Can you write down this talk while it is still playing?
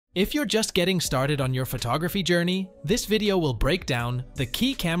If you're just getting started on your photography journey, this video will break down the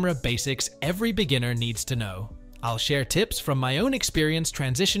key camera basics every beginner needs to know. I'll share tips from my own experience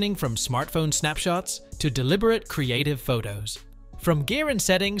transitioning from smartphone snapshots to deliberate creative photos. From gear and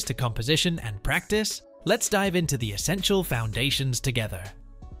settings to composition and practice, let's dive into the essential foundations together.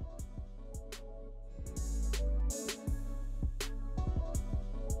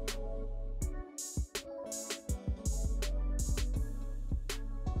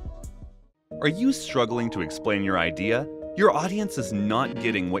 Are you struggling to explain your idea? Your audience is not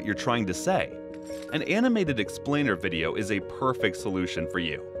getting what you're trying to say. An animated explainer video is a perfect solution for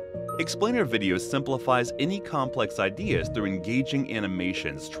you. Explainer video simplifies any complex ideas through engaging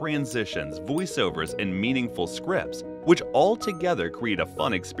animations, transitions, voiceovers, and meaningful scripts, which all together create a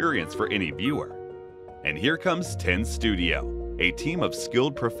fun experience for any viewer. And here comes 10 Studio, a team of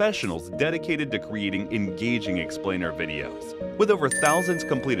skilled professionals dedicated to creating engaging explainer videos. With over thousands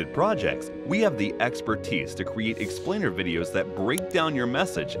completed projects, we have the expertise to create explainer videos that break down your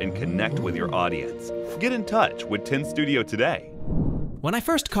message and connect with your audience. Get in touch with 10 Studio today. When I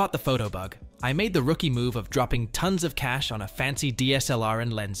first caught the photo bug, I made the rookie move of dropping tons of cash on a fancy DSLR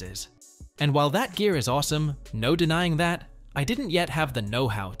and lenses. And while that gear is awesome, no denying that, I didn't yet have the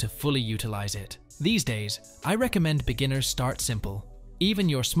know-how to fully utilize it. These days, I recommend beginners start simple. Even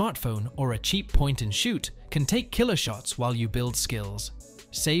your smartphone or a cheap point-and-shoot can take killer shots while you build skills.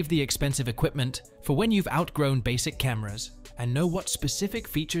 Save the expensive equipment for when you've outgrown basic cameras and know what specific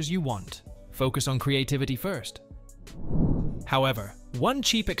features you want. Focus on creativity first. However, one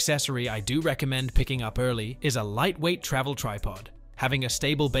cheap accessory I do recommend picking up early is a lightweight travel tripod. Having a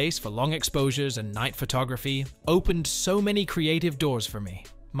stable base for long exposures and night photography opened so many creative doors for me.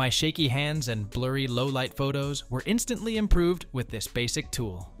 My shaky hands and blurry low-light photos were instantly improved with this basic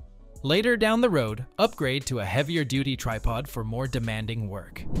tool. Later down the road, upgrade to a heavier-duty tripod for more demanding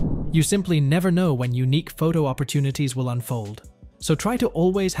work. You simply never know when unique photo opportunities will unfold, so try to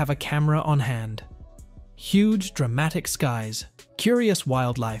always have a camera on hand. Huge, dramatic skies, curious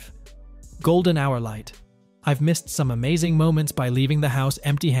wildlife, golden hour light. I've missed some amazing moments by leaving the house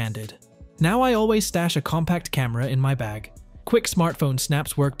empty-handed. Now I always stash a compact camera in my bag. Quick smartphone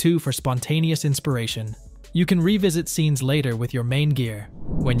snaps work too for spontaneous inspiration. You can revisit scenes later with your main gear.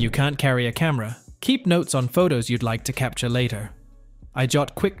 When you can't carry a camera, keep notes on photos you'd like to capture later. I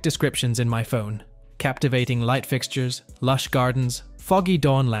jot quick descriptions in my phone. Captivating light fixtures, lush gardens, foggy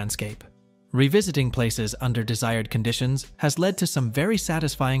dawn landscape. Revisiting places under desired conditions has led to some very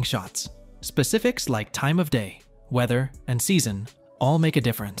satisfying shots. Specifics like time of day, weather, and season all make a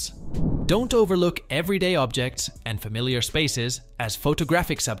difference. Don't overlook everyday objects and familiar spaces as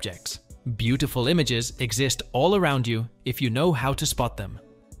photographic subjects. Beautiful images exist all around you if you know how to spot them.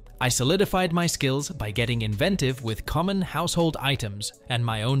 I solidified my skills by getting inventive with common household items and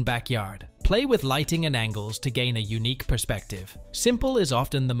my own backyard. Play with lighting and angles to gain a unique perspective. Simple is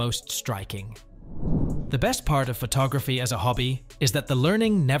often the most striking. The best part of photography as a hobby is that the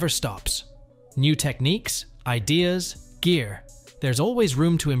learning never stops. New techniques, ideas, gear. There's always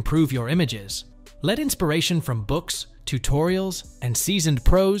room to improve your images. Let inspiration from books, tutorials, and seasoned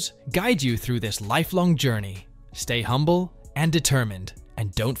pros guide you through this lifelong journey. Stay humble and determined,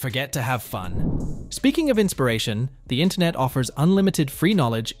 and don't forget to have fun. Speaking of inspiration, the internet offers unlimited free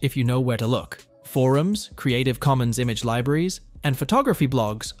knowledge if you know where to look. Forums, Creative Commons image libraries, and photography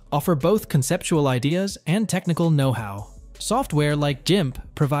blogs offer both conceptual ideas and technical know-how. Software like GIMP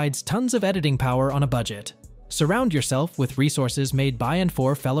provides tons of editing power on a budget. Surround yourself with resources made by and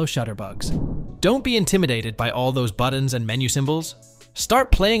for fellow shutterbugs. Don't be intimidated by all those buttons and menu symbols. Start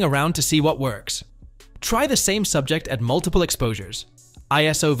playing around to see what works. Try the same subject at multiple exposures,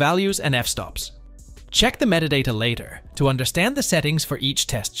 ISO values and f-stops. Check the metadata later to understand the settings for each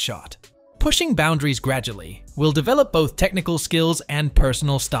test shot. Pushing boundaries gradually will develop both technical skills and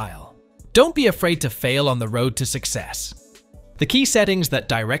personal style. Don't be afraid to fail on the road to success. The key settings that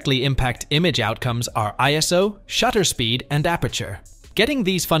directly impact image outcomes are ISO, shutter speed, and aperture. Getting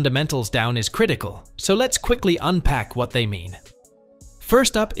these fundamentals down is critical, so let's quickly unpack what they mean.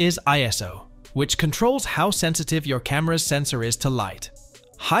 First up is ISO, which controls how sensitive your camera's sensor is to light.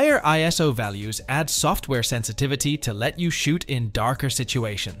 Higher ISO values add software sensitivity to let you shoot in darker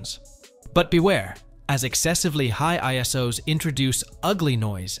situations. But beware, as excessively high ISOs introduce ugly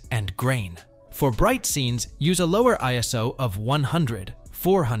noise and grain. For bright scenes, use a lower ISO of 100,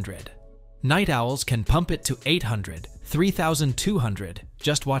 400. Night owls can pump it to 800, 3200.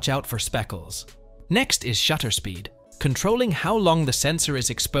 Just watch out for speckles. Next is shutter speed, controlling how long the sensor is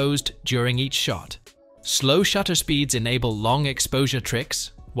exposed during each shot. Slow shutter speeds enable long exposure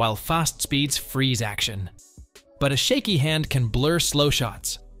tricks, while fast speeds freeze action. But a shaky hand can blur slow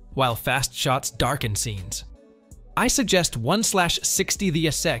shots. while fast shots darken scenes. I suggest 1/60 the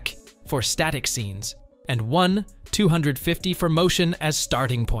ASEC for static scenes, and 1/250 for motion as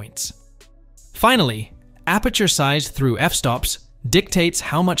starting points. Finally, aperture size through f-stops dictates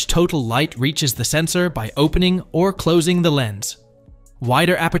how much total light reaches the sensor by opening or closing the lens.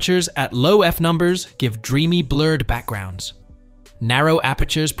 Wider apertures at low f-numbers give dreamy blurred backgrounds. Narrow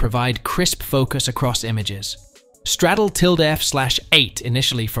apertures provide crisp focus across images. Straddle ~f/8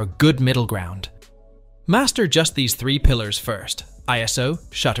 initially for good middle ground. Master just these 3 pillars first: ISO,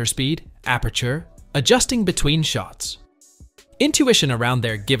 shutter speed, aperture, adjusting between shots. Intuition around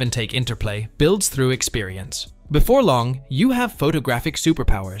their give-and-take interplay builds through experience. Before long, you have photographic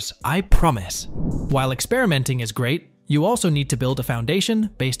superpowers, I promise. While experimenting is great, you also need to build a foundation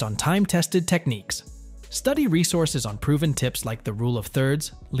based on time-tested techniques. Study resources on proven tips like the rule of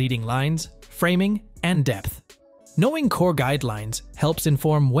thirds, leading lines, framing, and depth. Knowing core guidelines helps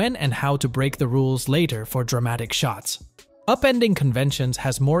inform when and how to break the rules later for dramatic shots. Upending conventions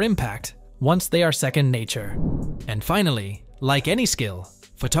has more impact once they are second nature. And finally, like any skill,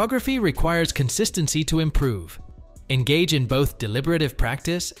 photography requires consistency to improve. Engage in both deliberative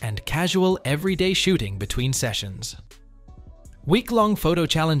practice and casual everyday shooting between sessions. Week-long photo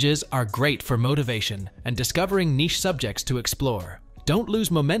challenges are great for motivation and discovering niche subjects to explore. Don't lose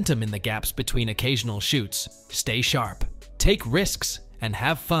momentum in the gaps between occasional shoots. Stay sharp, take risks, and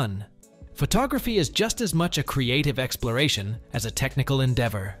have fun. Photography is just as much a creative exploration as a technical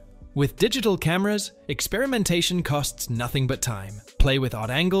endeavor. With digital cameras, experimentation costs nothing but time. Play with odd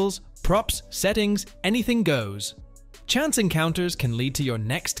angles, props, settings, anything goes. Chance encounters can lead to your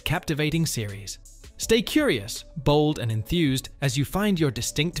next captivating series. Stay curious, bold, and enthused as you find your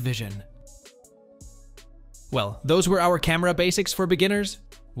distinct vision. Well, those were our camera basics for beginners.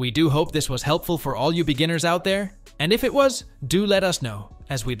 We do hope this was helpful for all you beginners out there, and if it was, do let us know,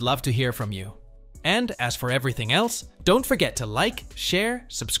 as we'd love to hear from you. And as for everything else, don't forget to like, share,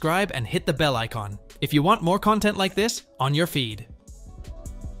 subscribe, and hit the bell icon if you want more content like this on your feed.